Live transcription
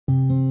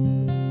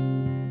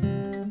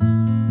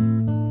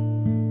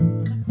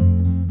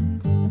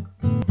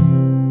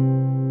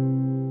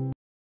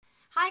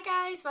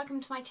guys,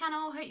 welcome to my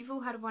channel. Hope you've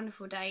all had a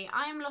wonderful day.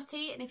 I am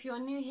Lottie, and if you are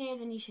new here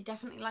then you should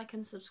definitely like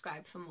and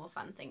subscribe for more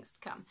fun things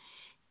to come.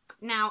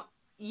 Now,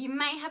 you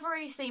may have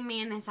already seen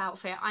me in this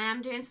outfit. I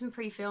am doing some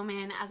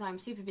pre-filming as I'm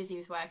super busy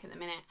with work at the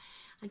minute.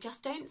 I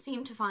just don't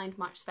seem to find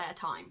much spare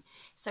time.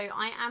 So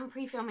I am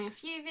pre-filming a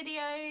few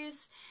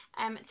videos.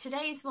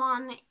 Today's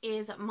one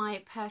is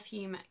my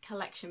perfume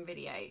collection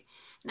video.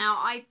 Now,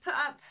 I put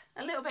up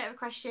a little bit of a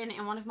question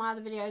in one of my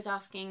other videos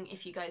asking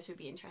if you guys would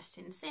be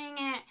interested in seeing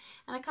it,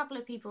 and a couple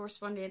of people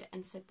responded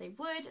and said they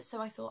would,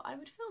 so I thought I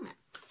would film it.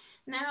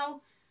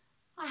 Now,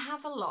 I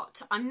have a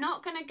lot. I'm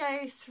not going to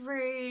go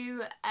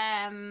through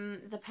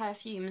the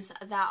perfumes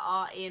that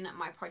are in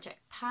my project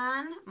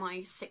pan, my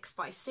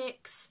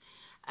 6x6,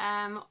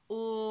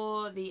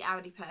 or the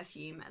Audi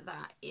perfume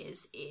that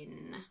is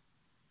in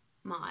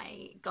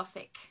my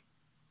Gothic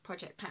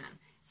project pan.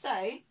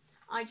 So,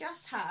 I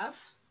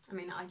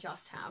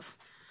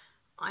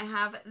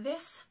have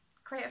this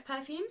crate of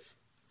perfumes,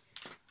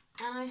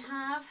 and I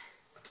have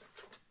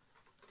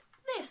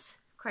this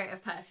crate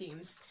of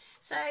perfumes.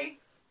 So,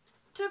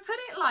 to put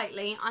it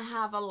lightly, I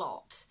have a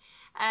lot.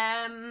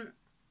 I'm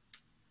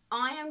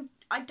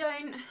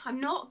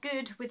not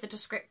good with the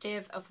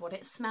descriptive of what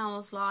it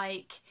smells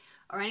like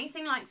or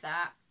anything like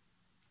that.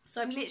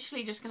 So I'm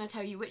literally just going to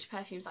tell you which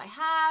perfumes I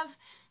have,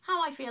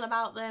 how I feel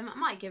about them. I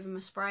might give them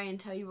a spray and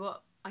tell you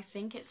what I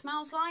think it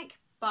smells like,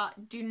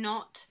 but do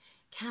not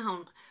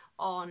count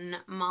on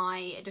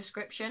my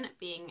description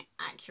being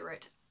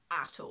accurate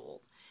at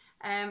all.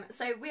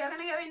 So we are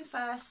going to go in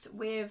first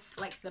with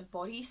like the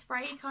body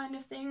spray kind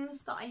of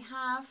things that I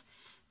have,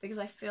 because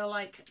I feel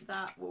like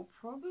that will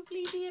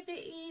probably be a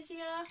bit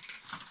easier.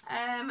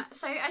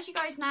 So as you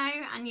guys know,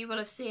 and you will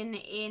have seen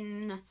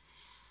in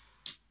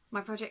my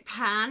project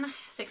pan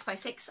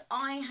 6x6,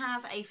 I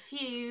have a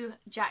few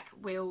Jack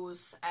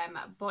Wills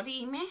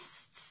body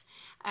mists.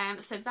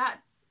 So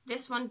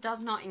this one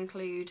does not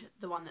include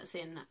the one that's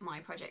in my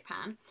project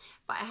pan,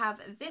 but I have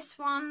this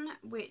one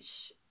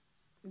which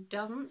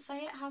doesn't say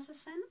it has a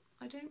scent,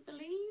 I don't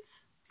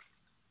believe.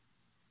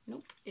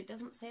 Nope, it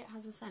doesn't say it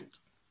has a scent.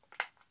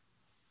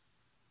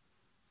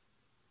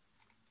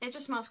 It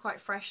just smells quite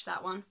fresh,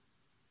 that one.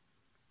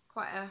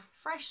 Quite a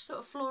fresh sort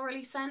of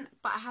florally scent,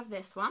 but I have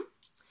this one.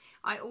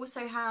 I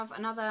also have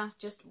another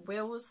just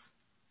Wills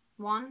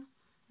one.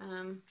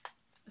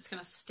 It's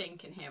going to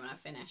stink in here when I've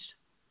finished.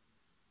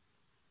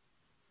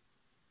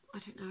 I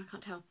don't know, I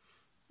can't tell.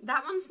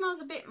 That one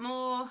smells a bit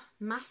more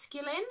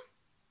masculine.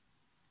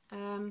 I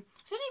don't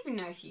even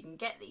know if you can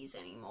get these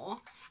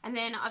anymore. And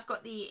then I've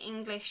got the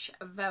English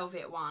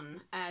Velvet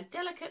one.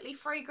 Delicately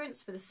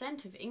fragranced with a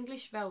scent of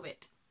English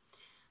velvet.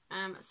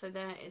 So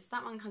there is,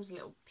 that one comes in a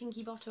little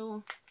pinky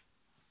bottle.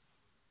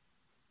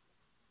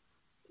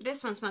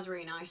 This one smells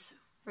really nice.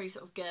 Really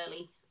sort of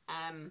girly.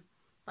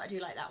 But I do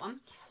like that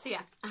one. So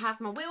yeah, I have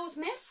my Wills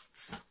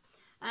mists.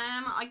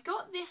 I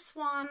got this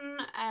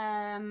one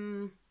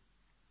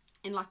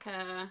in like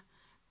a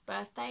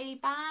birthday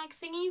bag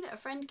thingy that a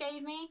friend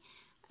gave me.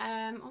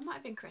 Or it might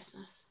have been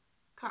Christmas,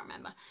 can't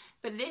remember.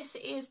 But this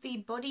is the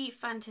Body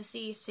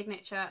Fantasy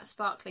Signature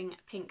Sparkling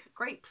Pink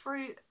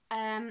Grapefruit,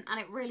 and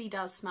it really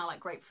does smell like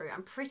grapefruit.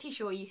 I'm pretty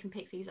sure you can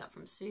pick these up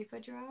from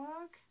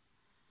Superdrug.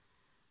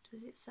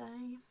 Does it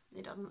say?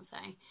 It doesn't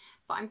say.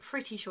 But I'm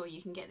pretty sure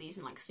you can get these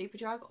in like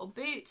Superdrug or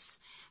Boots.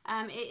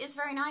 It is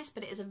very nice,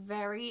 but it is a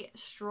very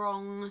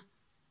strong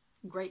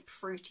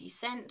grapefruity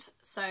scent,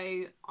 so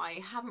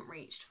I haven't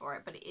reached for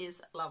it, but it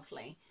is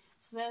lovely.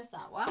 So there's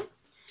that one.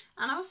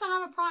 And I also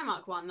have a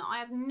Primark one that I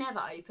have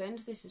never opened.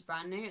 This is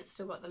brand new. It's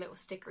still got the little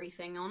stickery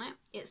thing on it.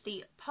 It's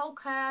the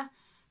Polka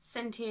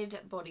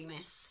Scented Body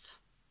Mist.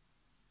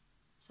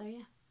 So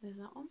yeah, there's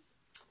that one.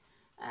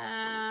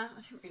 I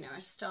don't really know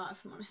where to start,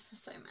 if I'm honest.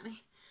 There's so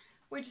many.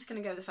 We're just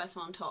going to go with the first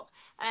one on top.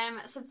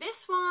 So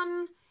this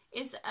one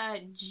is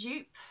a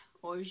Jupe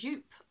or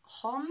Jupe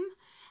Homme.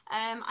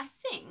 I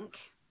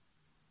think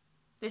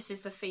this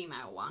is the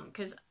female one,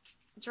 because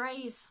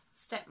Dre's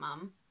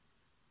stepmom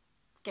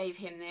gave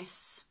him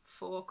this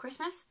for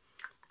Christmas,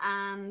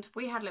 and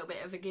we had a little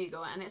bit of a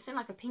Google, and it's in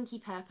like a pinky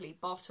purpley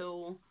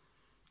bottle.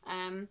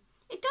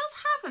 It does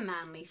have a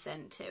manly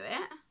scent to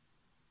it,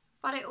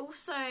 but it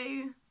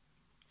also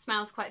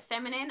smells quite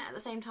feminine at the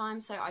same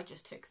time, so I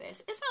just took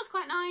this. It smells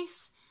quite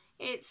nice.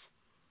 It's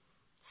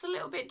a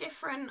little bit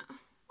different.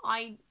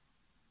 I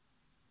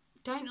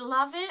don't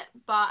love it,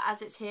 but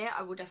as it's here,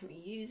 I will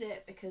definitely use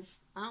it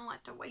because I don't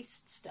like to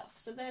waste stuff.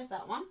 So there's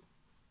that one.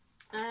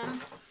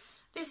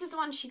 This is the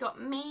one she got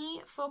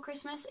me for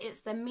Christmas. It's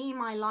the Me,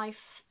 My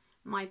Life,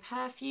 My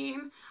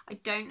Perfume. I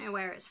don't know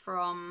where it's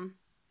from.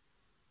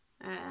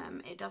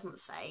 It doesn't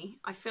say.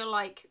 I feel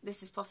like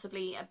this is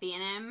possibly a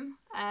B&M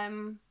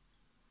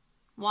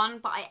one,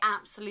 but I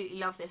absolutely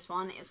love this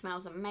one. It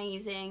smells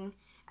amazing.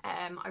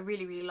 I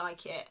really, really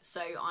like it, so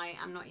I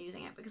am not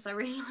using it because I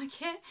really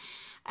like it.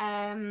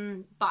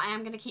 But I am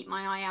going to keep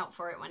my eye out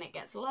for it when it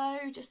gets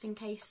low, just in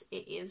case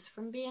it is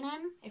from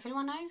B&M. If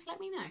anyone knows,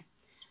 let me know.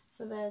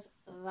 So there's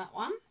that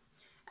one.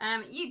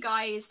 You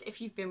guys,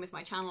 if you've been with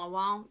my channel a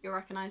while, you'll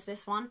recognise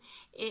this one.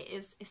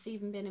 It's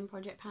even been in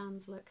Project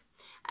Pans, look.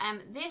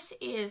 This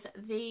is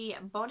the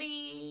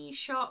Body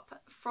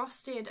Shop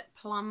Frosted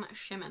Plum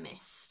Shimmer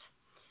Mist.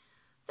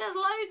 There's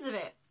loads of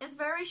it. It's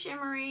very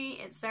shimmery,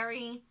 it's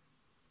very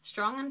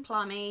strong and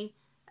plummy.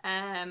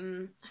 I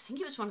think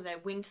it was one of their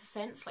winter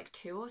scents like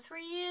 2 or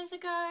 3 years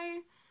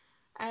ago.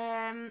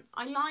 I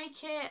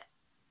like it,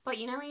 but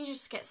you know when you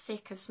just get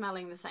sick of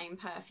smelling the same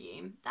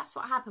perfume? That's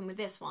what happened with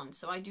this one,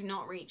 so I do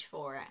not reach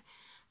for it.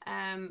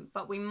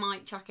 But we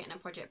might chuck it in a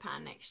project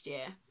pan next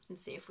year and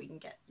see if we can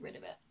get rid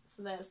of it.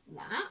 So there's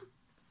that.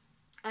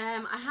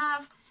 I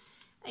have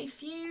a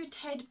few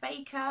Ted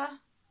Baker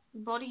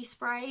body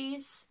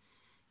sprays.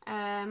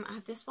 I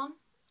have this one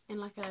in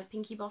like a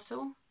pinky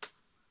bottle.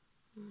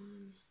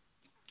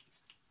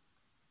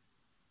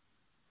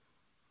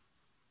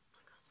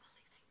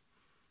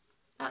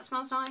 That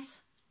smells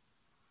nice.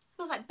 It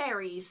smells like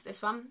berries,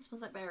 this one. It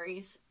smells like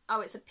berries.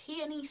 Oh, it's a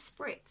peony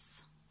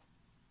spritz.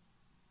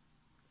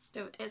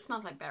 Still, it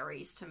smells like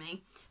berries to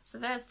me. So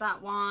there's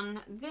that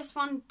one. This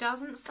one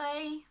doesn't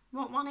say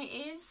what one it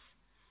is.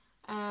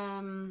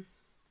 That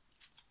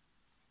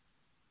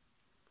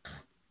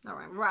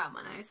went right up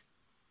my nose.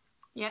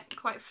 Yep,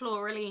 quite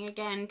florally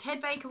again. Ted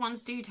Baker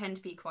ones do tend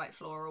to be quite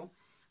floral.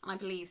 And I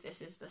believe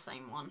this is the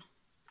same one.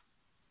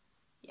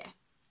 Yeah,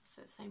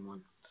 so the same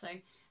one. So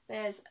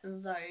there's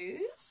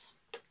those.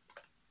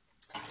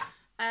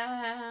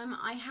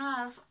 I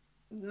have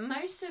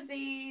most of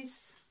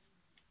these.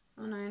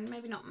 Oh no,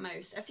 maybe not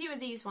most. A few of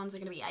these ones are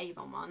going to be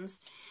Avon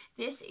ones.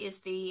 This is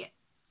the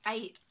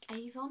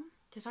Avon.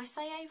 Did I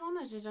say Avon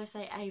or did I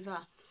say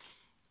Ava?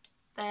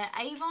 They're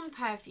Avon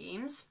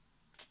perfumes,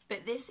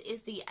 but this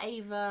is the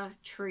Ava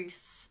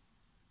Truth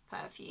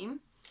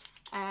perfume.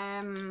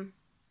 And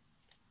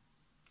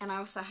I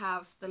also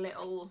have the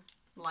little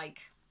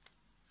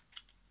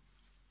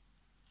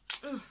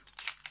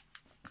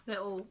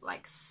little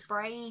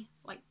spray,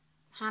 like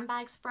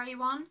handbag spray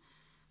one.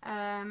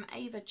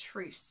 Ava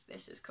Truth,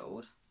 this is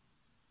called.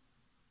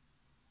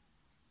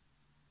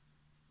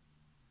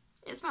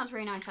 It smells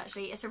really nice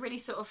actually. It's a really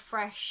sort of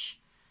fresh,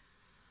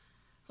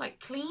 like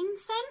clean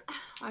scent.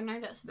 I know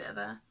that's a bit of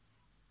a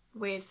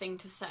weird thing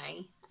to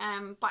say,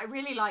 but I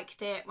really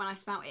liked it when I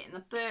smelt it in the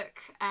book,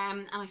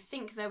 and I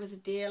think there was a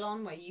deal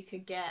on where you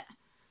could get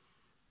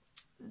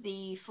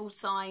the full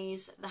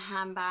size, the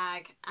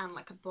handbag, and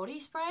like a body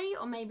spray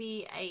or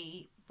maybe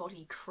a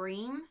body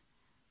cream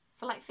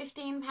for like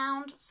 £15.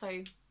 So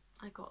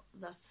I got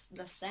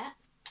the set.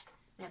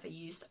 Never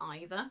used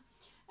either.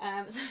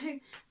 So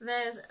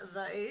there's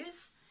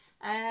those.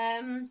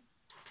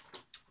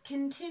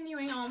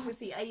 Continuing on with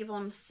the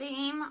Avon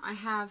theme, I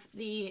have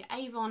the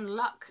Avon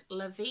Luck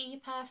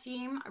Lovelies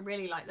perfume. I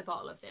really like the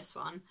bottle of this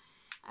one.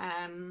 If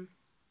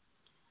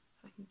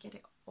I can get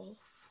it off.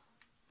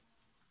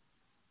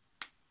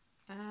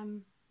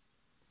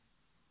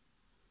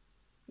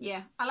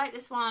 Yeah, I like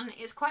this one.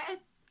 It's quite a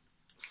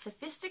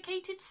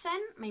sophisticated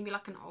scent, maybe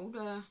like an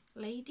older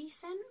lady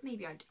scent.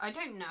 Maybe I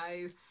don't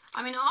know.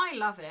 I mean, I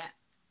love it,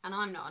 and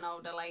I'm not an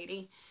older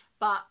lady.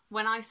 But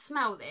when I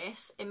smell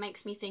this, it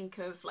makes me think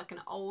of like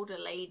an older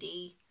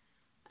lady,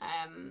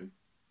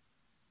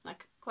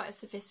 like quite a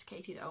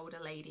sophisticated older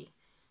lady.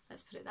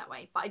 Let's put it that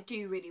way. But I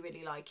do really,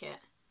 really like it.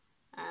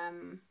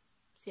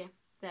 So yeah,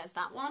 there's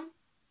that one.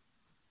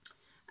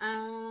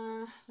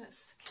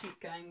 Let's keep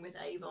going with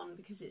Avon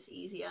because it's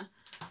easier.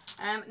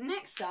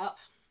 Next up,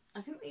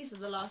 I think these are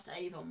the last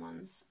Avon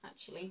ones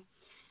actually,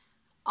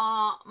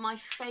 are my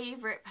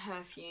favourite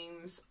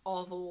perfumes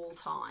of all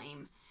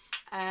time.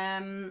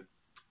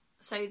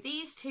 So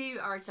these two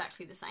are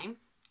exactly the same.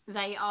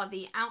 They are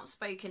the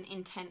Outspoken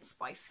Intense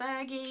by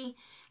Fergie,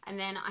 and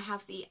then I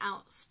have the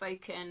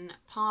Outspoken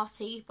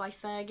Party by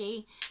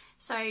Fergie.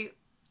 So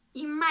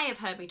you may have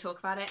heard me talk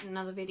about it in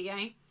another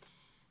video.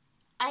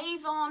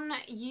 Avon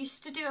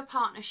used to do a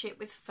partnership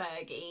with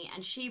Fergie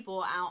and she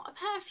brought out a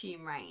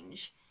perfume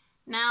range.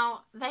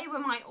 Now, they were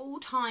my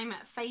all-time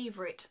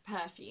favourite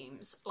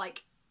perfumes.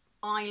 Like,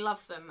 I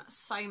love them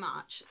so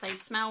much. They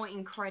smell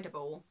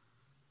incredible.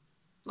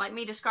 Like,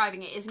 me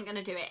describing it isn't going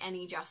to do it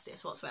any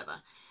justice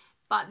whatsoever.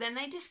 But then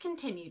they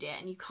discontinued it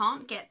and you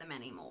can't get them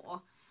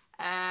anymore.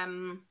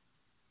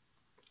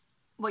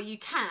 Well, you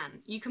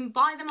can. You can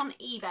buy them on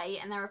eBay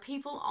and there are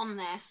people on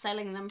there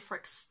selling them for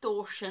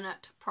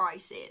extortionate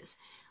prices.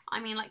 I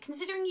mean, like,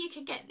 considering you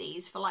could get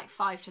these for like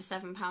 £5 to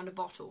 £7 a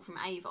bottle from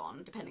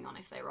Avon, depending on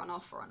if they were on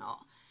offer or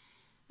not.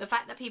 The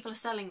fact that people are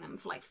selling them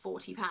for like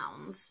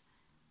 £40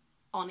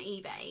 on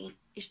eBay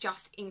is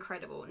just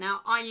incredible.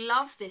 Now, I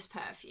love this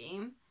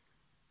perfume,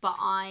 but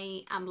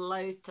I am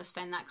loath to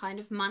spend that kind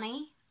of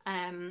money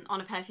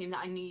on a perfume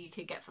that I knew you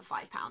could get for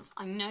 £5.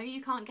 I know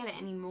you can't get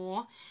it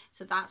anymore,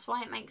 so that's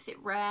why it makes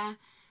it rare,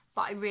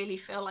 but I really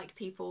feel like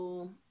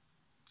people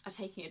are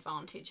taking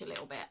advantage a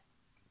little bit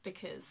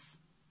because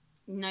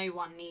no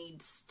one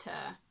needs to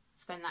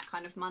spend that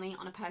kind of money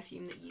on a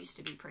perfume that used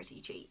to be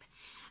pretty cheap.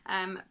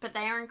 But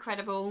they are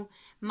incredible.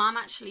 Mum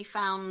actually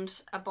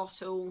found a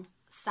bottle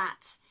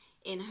sat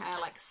in her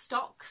like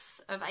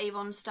stocks of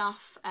Avon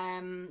stuff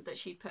that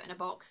she'd put in a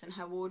box in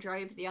her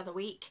wardrobe the other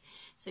week.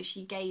 So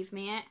she gave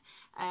me it,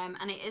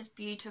 and it is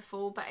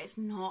beautiful, but it's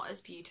not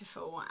as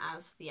beautiful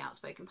as the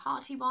Outspoken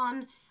Party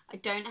one. I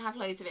don't have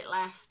loads of it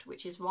left,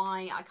 which is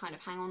why I kind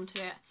of hang on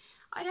to it.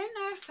 I don't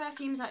know if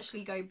perfumes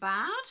actually go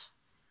bad,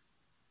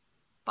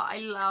 but I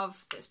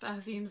love this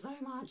perfume so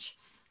much,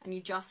 and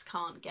you just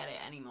can't get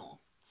it anymore.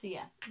 So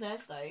yeah,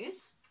 there's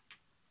those.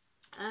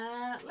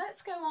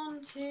 Let's go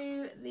on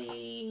to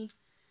the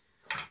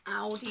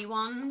Aldi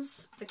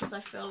ones, because I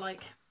feel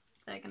like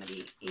they're going to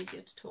be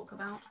easier to talk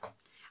about.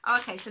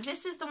 Okay, so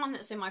this is the one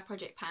that's in my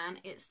project pan.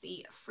 It's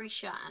the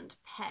Freesia and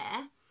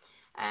Pear.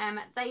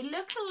 They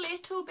look a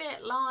little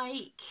bit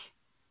like,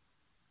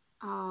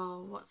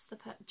 oh, what's the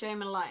Jo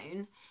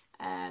Malone.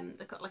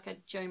 They've got like a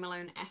Jo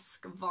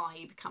Malone-esque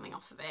vibe coming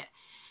off of it.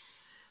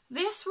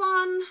 This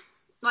one,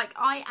 like,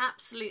 I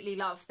absolutely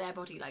love their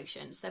body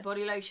lotions. Their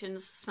body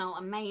lotions smell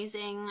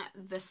amazing.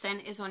 The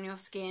scent is on your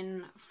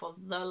skin for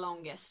the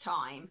longest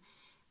time.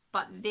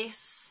 But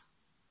this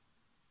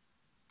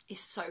is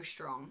so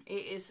strong.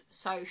 It is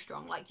so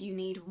strong. Like, you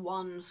need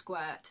one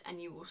squirt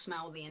and you will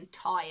smell the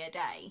entire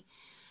day.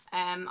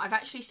 I've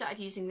actually started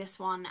using this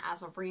one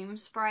as a room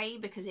spray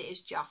because it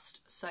is just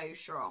so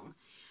strong.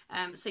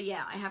 So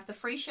yeah, I have the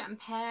Freesia and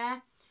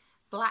Pear,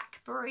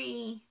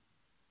 Blackberry,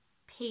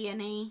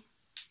 Peony,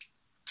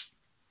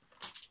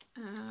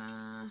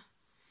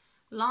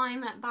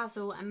 Lime,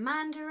 Basil and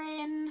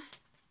Mandarin,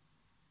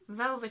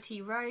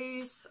 Velvety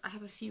Rose. I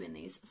have a few in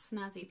these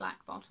snazzy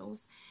black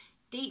bottles.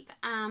 Deep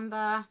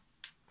Amber,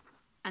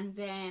 and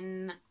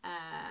then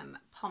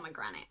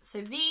Pomegranate.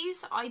 So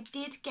these I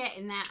did get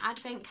in their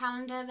advent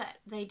calendar that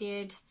they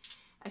did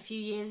a few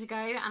years ago,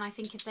 and I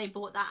think if they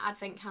brought that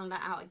advent calendar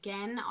out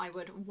again, I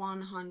would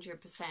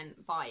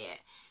 100% buy it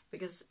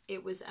because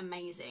it was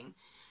amazing.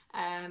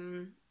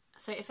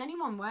 So if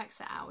anyone works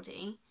at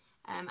Aldi,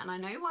 and I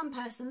know one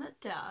person that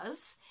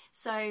does,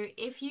 so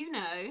if you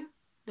know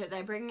that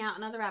they're bringing out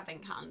another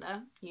advent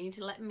calendar, you need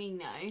to let me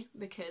know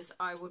because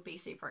I would be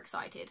super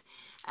excited.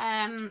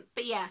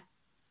 But yeah,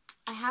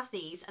 I have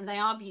these and they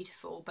are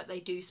beautiful, but they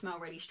do smell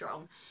really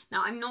strong.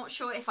 Now, I'm not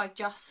sure if I'm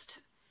just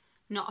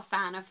not a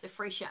fan of the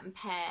Freesia and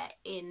Pear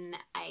in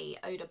a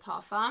eau de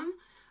parfum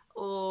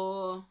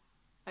or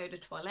eau de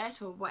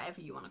toilette or whatever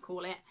you want to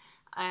call it.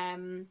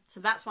 So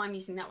that's why I'm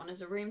using that one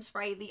as a room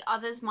spray. The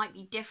others might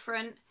be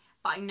different,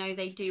 but I know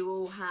they do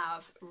all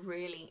have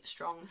really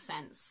strong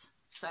scents.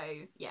 So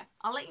yeah,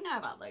 I'll let you know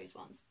about those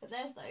ones. But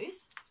there's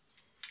those.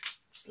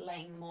 Just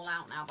laying them all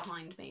out now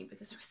behind me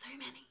because there are so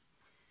many.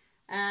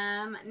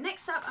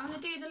 Next up, I'm going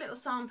to do the little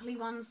sampley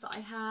ones that I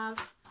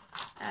have,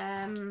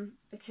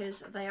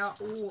 because they are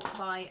all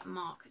by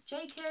Marc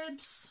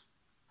Jacobs.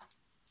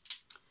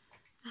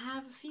 I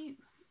have a few.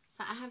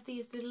 So I have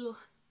these little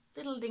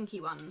dinky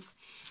ones.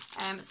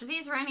 So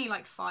these are only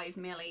like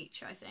 5ml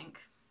each, I think,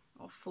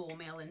 or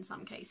 4ml in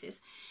some cases.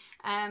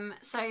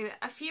 So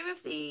a few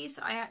of these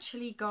I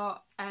actually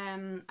got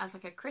as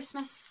like a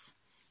Christmas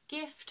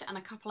gift, and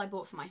a couple I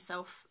bought for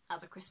myself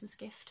as a Christmas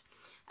gift.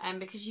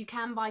 Because you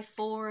can buy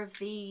 4 of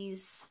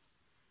these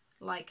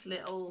like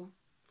little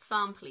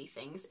sampley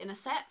things in a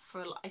set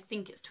for, I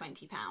think it's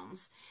 £20.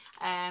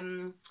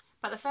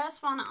 But the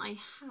first one I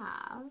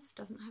have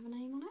doesn't have a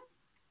name on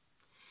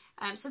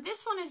it. So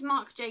this one is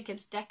Marc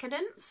Jacobs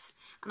Decadence,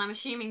 and I'm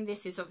assuming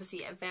this is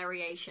obviously a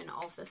variation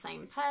of the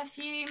same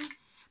perfume.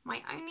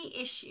 My only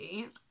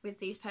issue with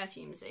these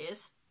perfumes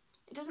is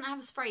it doesn't have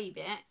a spray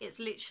bit. It's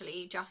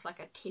literally just like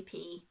a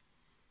tippy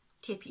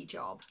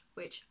job,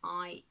 which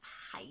I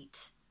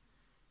hate.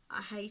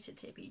 I hate a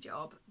tippy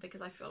job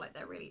because I feel like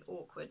they're really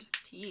awkward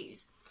to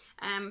use.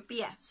 But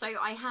yeah, so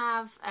I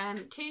have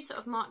 2 sort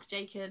of Marc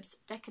Jacobs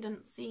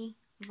Decadency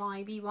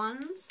vibey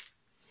ones.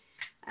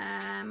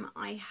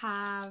 I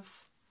have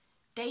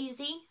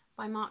Daisy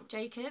by Marc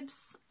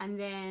Jacobs, and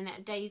then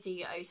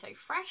Daisy Oh So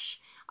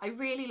Fresh. I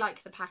really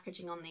like the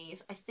packaging on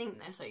these. I think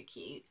they're so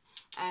cute.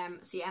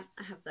 So yeah,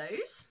 I have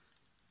those.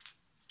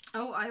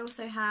 Oh, I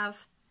also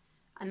have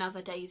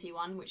another Daisy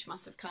one, which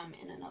must have come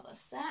in another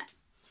set.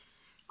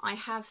 I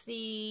have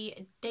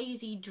the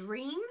Daisy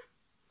Dream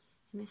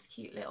in this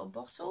cute little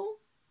bottle.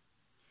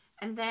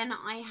 And then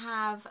I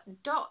have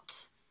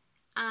Dot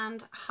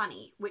and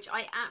Honey, which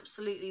I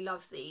absolutely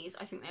love these.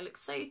 I think they look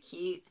so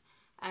cute.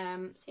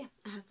 So yeah,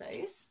 I have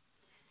those.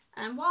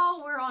 And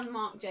while we're on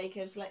Marc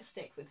Jacobs, let's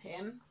stick with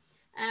him.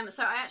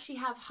 So I actually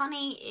have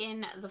Honey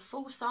in the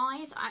full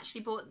size. I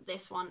actually bought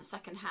this one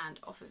secondhand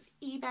off of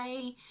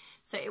eBay,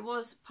 so it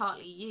was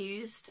partly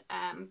used,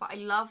 but I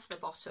love the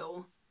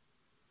bottle.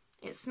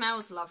 It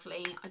smells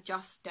lovely. I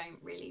just don't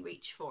really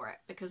reach for it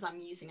because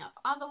I'm using up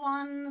other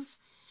ones.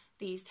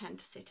 These tend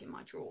to sit in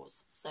my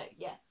drawers. So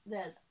yeah,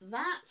 there's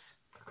that.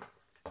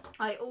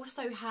 I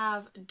also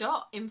have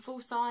Dot in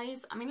full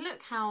size. I mean,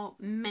 look how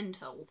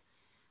mental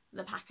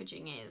the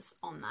packaging is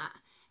on that.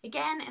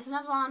 Again, it's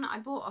another one I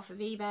bought off of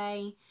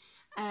eBay.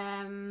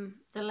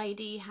 The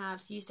lady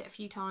had used it a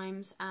few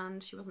times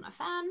and she wasn't a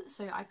fan,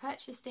 so I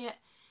purchased it.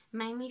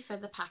 mainly for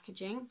the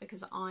packaging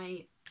because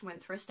I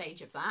went through a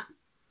stage of that.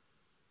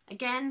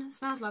 Again,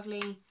 smells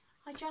lovely.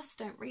 I just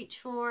don't reach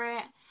for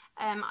it.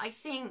 I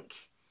think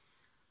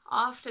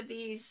after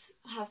these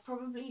have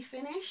probably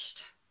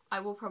finished,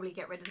 I will probably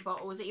get rid of the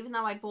bottles, even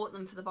though I bought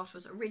them for the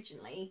bottles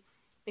originally,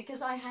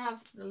 because I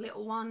have the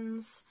little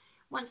ones.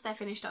 Once they're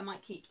finished, I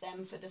might keep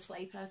them for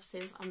display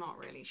purposes. I'm not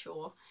really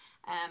sure.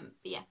 But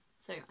yeah,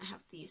 so I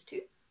have these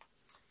two.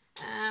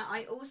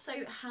 I also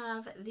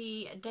have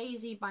the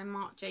Daisy by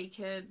Marc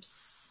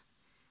Jacobs.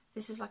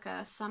 This is like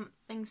a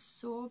something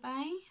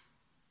sorbet.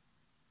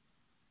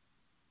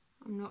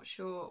 I'm not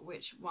sure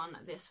which one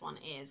this one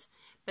is,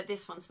 but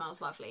this one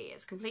smells lovely.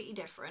 It's completely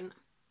different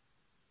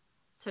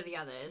to the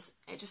others.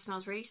 It just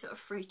smells really sort of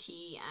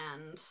fruity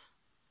and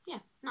yeah,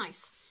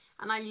 nice.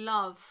 And I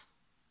love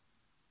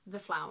the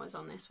flowers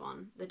on this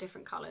one. The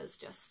different colours,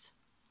 just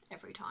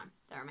every time.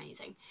 They're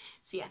amazing.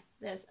 So yeah,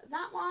 there's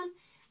that one.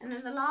 And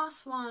then the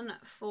last one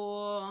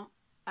for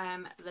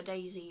the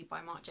Daisy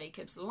by Marc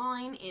Jacobs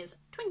line is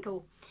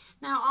Twinkle.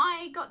 Now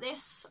I got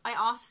this, I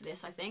asked for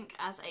this I think,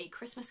 as a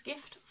Christmas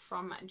gift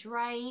from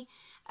Dre.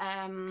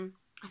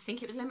 I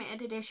think it was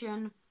limited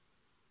edition.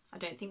 I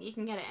don't think you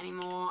can get it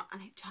anymore,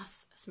 and it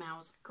just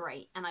smells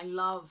great. And I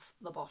love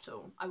the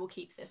bottle. I will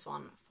keep this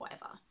one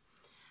forever.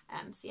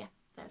 So yeah,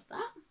 there's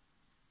that.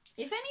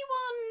 If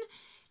anyone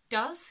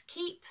does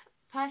keep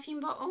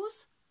perfume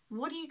bottles,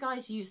 what do you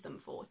guys use them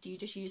for? Do you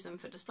just use them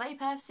for display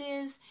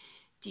purposes?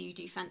 Do you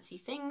do fancy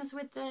things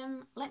with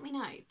them? Let me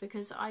know,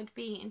 because I'd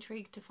be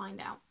intrigued to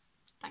find out.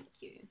 Thank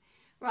you.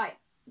 Right,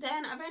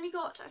 then I've only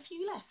got a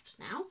few left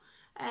now.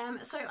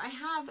 So I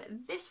have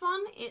this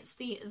one. It's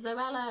the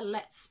Zoella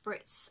Let's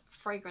Spritz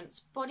Fragrance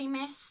Body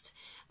Mist.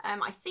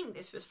 I think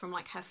this was from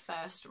like her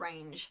first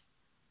range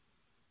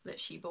that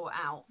she brought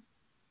out.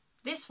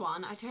 This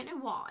one, I don't know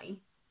why,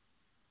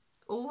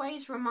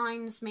 always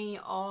reminds me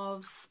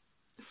of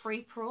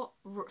Freeport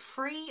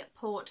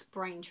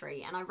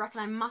Braintree, and I reckon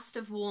I must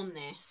have worn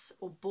this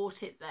or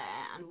bought it there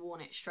and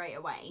worn it straight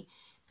away,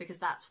 because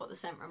that's what the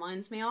scent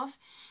reminds me of.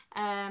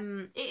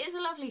 It is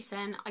a lovely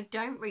scent. I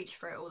don't reach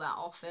for it all that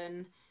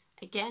often.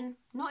 Again,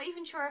 not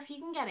even sure if you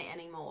can get it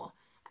anymore,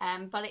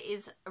 but it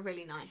is a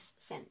really nice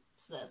scent.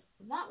 So there's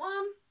that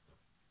one.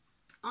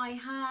 I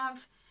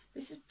have,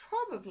 this is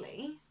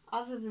probably,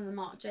 other than the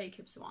Marc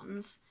Jacobs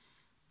ones,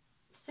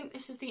 I think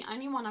this is the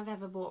only one I've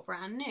ever bought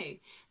brand new.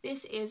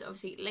 This is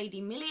obviously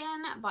Lady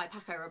Million by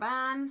Paco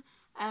Rabanne.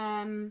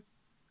 I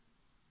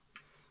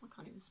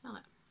can't even smell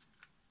it.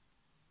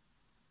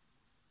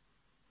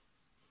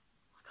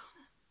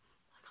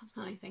 I can't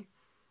smell anything.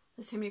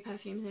 There's too many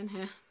perfumes in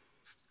here.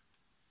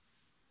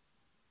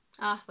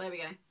 Ah, there we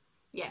go.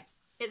 Yeah,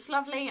 it's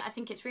lovely. I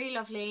think it's really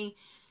lovely.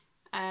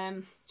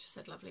 Just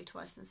said lovely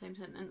twice in the same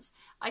sentence.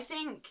 I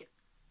think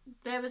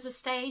there was a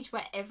stage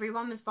where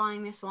everyone was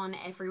buying this one,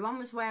 everyone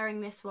was wearing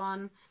this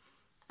one.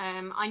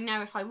 I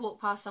know if I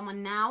walk past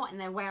someone now and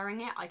they're wearing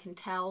it, I can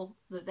tell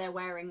that they're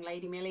wearing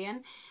Lady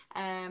Million.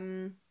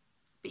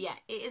 But yeah,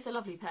 it is a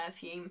lovely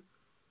perfume.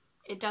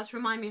 It does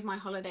remind me of my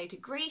holiday to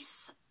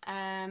Greece,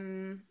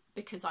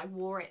 because I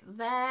wore it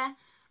there.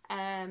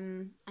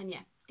 And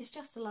yeah, it's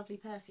just a lovely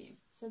perfume.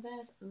 So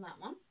there's that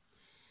one.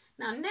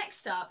 Now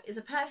next up is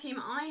a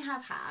perfume I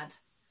have had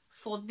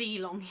for the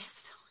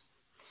longest time.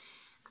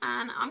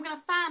 And I'm going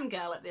to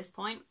fangirl at this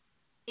point.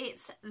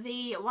 It's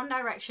the One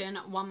Direction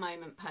One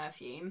Moment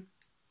perfume.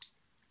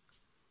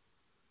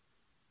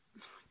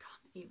 I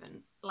can't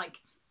even, like,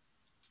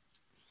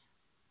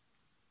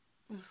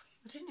 I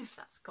don't know if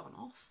that's gone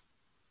off.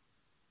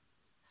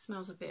 It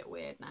smells a bit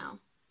weird now.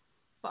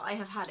 But I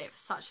have had it for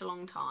such a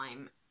long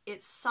time.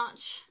 It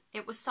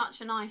was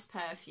such a nice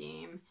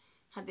perfume.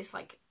 Had this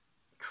like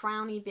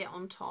crowny bit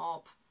on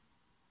top.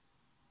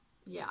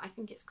 Yeah, I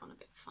think it's gone a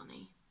bit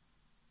funny.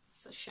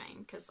 It's a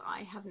shame, because I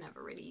have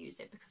never really used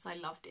it because I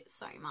loved it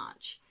so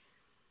much.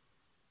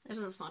 It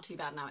doesn't smell too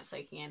bad now it's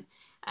soaking in.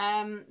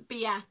 But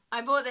yeah,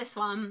 I bought this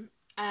one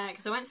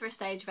because I went through a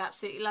stage of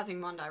absolutely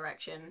loving One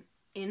Direction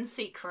in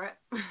secret.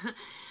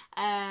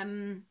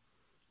 And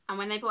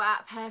when they brought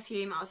out a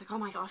perfume, I was like, oh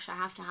my gosh, I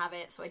have to have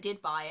it. So I did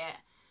buy it.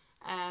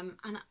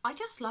 And I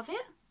just love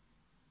it.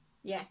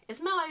 Yeah, it's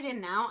mellowed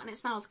in now and it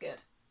smells good.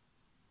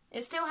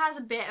 It still has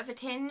a bit of a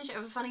tinge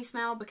of a funny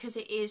smell because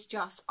it is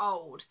just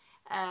old.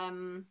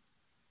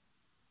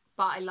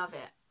 But I love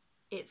it.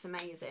 It's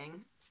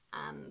amazing.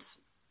 And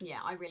yeah,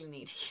 I really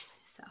need to use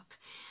this up.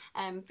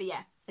 But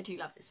yeah, I do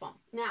love this one.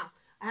 Now,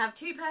 I have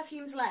two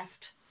perfumes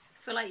left.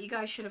 I feel like you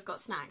guys should have got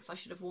snacks. I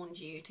should have warned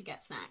you to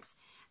get snacks.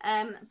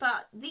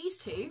 But these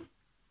two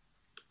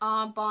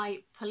are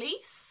by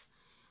Police.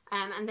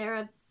 And they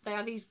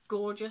are these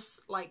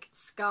gorgeous, like,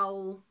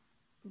 skull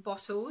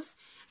bottles.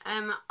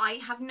 I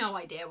have no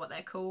idea what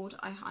they're called.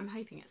 I'm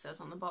hoping it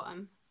says on the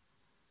bottom.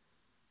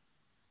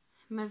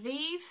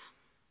 Maviv,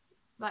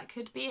 that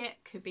could be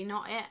it, could be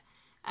not it.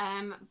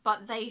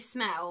 But they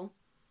smell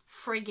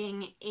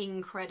frigging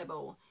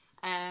incredible.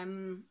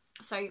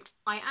 So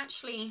I can't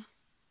smell anything.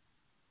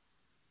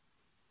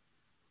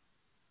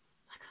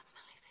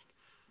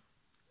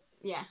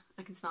 yeah,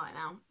 I can smell it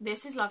now.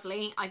 This is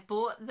lovely. I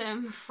bought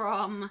them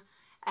from,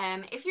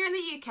 if you're in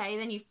the UK,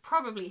 then you've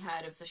probably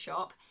heard of the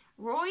shop.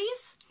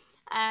 Roy's.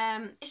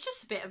 It's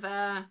just a bit of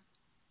a,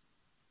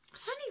 I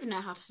don't even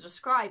know how to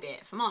describe it,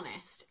 if I'm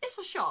honest. It's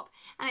a shop,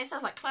 and it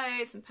sells like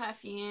clothes and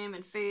perfume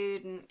and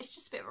food, and it's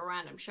just a bit of a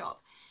random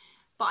shop.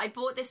 But I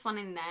bought this one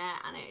in there,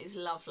 and it is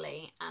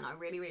lovely, and I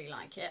really, really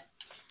like it.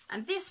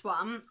 And this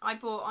one I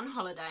bought on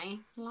holiday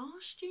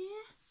last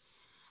year.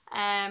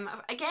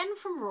 Again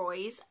from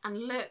Roy's,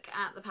 and look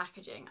at the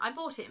packaging. I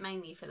bought it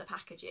mainly for the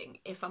packaging,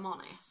 if I'm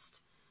honest.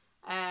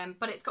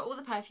 But it's got all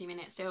the perfume in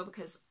it still,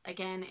 because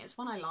again, it's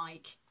one I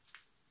like,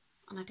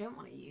 and I don't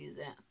want to use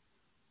it.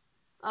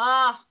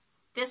 Ah,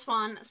 this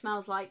one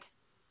smells like,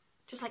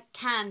 just like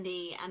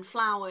candy and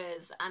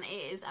flowers, and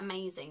it is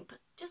amazing. But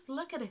just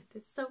look at it,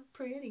 it's so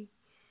pretty.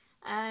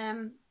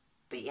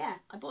 But yeah,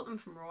 I bought them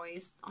from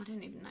Roy's. I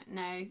don't even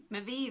know.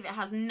 Maviv, it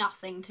has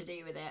nothing to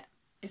do with it.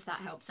 If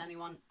that helps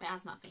anyone, it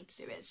has nothing to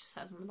do with it. It just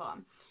says on the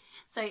bottom.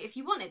 So if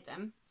you wanted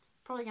them,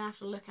 probably gonna have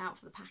to look out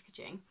for the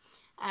packaging,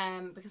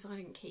 because I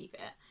didn't keep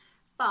it.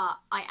 But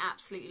I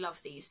absolutely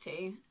love these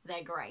two.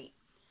 They're great.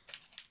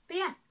 But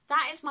yeah,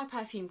 that is my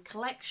perfume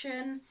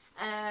collection.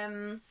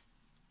 There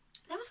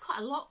was quite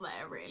a lot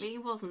there, really,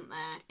 wasn't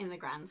there, in the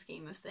grand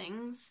scheme of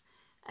things.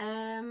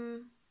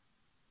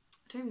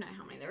 I don't even know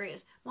how many there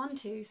is. 1,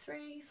 2,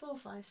 3, 4,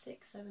 5,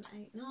 6, 7,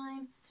 8,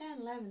 9,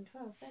 10, 11,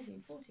 12,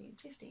 13, 14,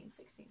 15,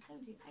 16,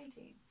 17,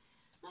 18,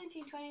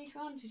 19, 20,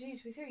 21, 22,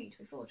 23,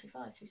 24,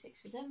 25,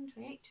 26, 27,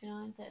 28,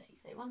 29, 30,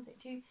 31,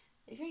 32,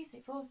 33,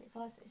 34,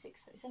 35,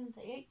 36, 37,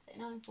 38,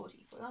 39,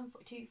 40, 41,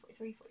 42,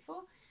 43, 44,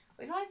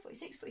 45,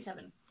 46,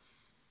 47.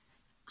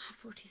 I have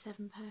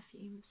 47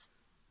 perfumes.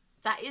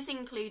 That is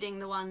including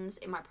the ones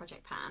in my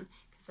project pan,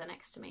 because they're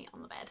next to me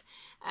on the bed.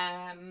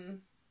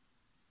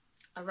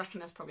 I reckon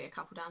there's probably a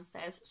couple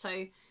downstairs.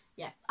 So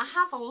yeah, I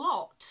have a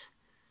lot.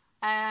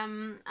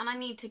 And I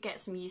need to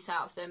get some use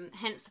out of them,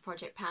 hence the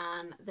project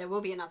pan. There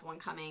will be another one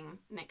coming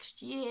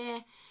next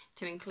year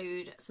to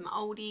include some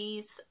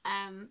oldies.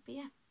 But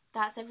yeah,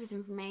 that's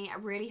everything from me. I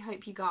really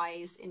hope you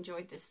guys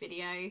enjoyed this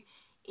video.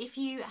 If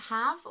you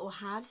have or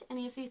had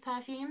any of these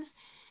perfumes,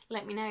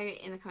 let me know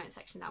in the comment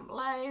section down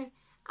below.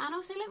 And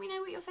also let me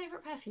know what your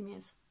favourite perfume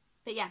is.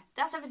 But yeah,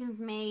 that's everything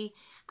from me.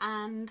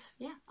 And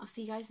yeah, I'll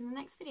see you guys in the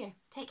next video.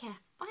 Take care.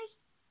 Bye.